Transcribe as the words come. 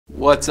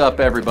What's up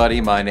everybody,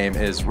 my name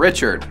is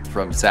Richard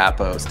from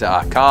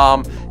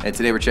Zappos.com and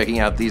today we're checking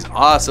out these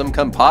awesome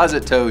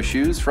composite toe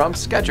shoes from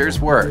SKECHERS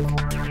Work.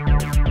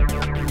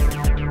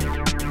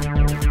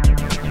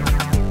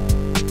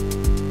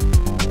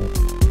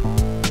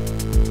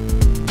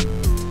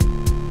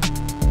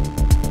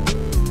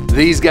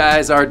 These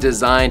guys are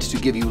designed to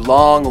give you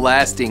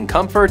long-lasting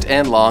comfort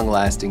and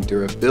long-lasting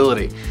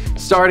durability.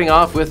 Starting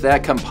off with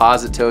that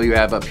composite toe you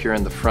have up here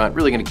in the front,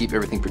 really gonna keep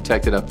everything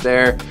protected up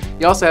there.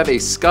 You also have a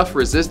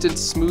scuff-resistant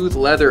smooth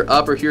leather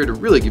upper here to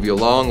really give you a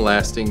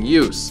long-lasting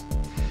use.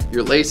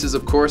 Your laces,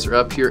 of course, are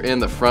up here in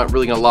the front,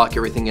 really gonna lock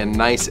everything in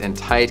nice and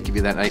tight, give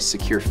you that nice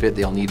secure fit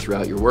that you'll need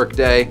throughout your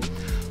workday.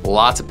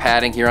 Lots of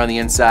padding here on the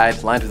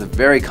inside, lined with a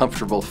very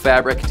comfortable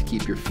fabric to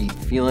keep your feet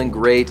feeling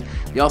great.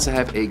 You also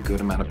have a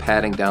good amount of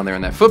padding down there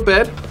in that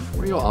footbed,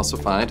 where you'll also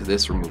find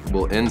this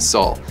removable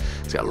insole.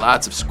 It's got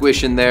lots of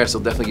squish in there, so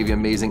it'll definitely give you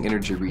amazing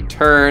energy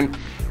return.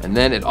 And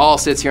then it all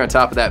sits here on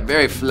top of that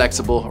very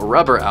flexible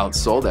rubber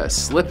outsole that's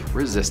slip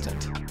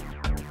resistant.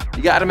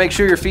 You gotta make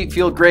sure your feet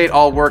feel great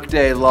all work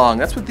day long.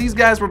 That's what these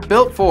guys were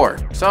built for.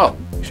 So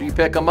make sure you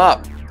pick them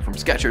up from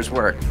SKECHERS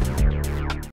Work.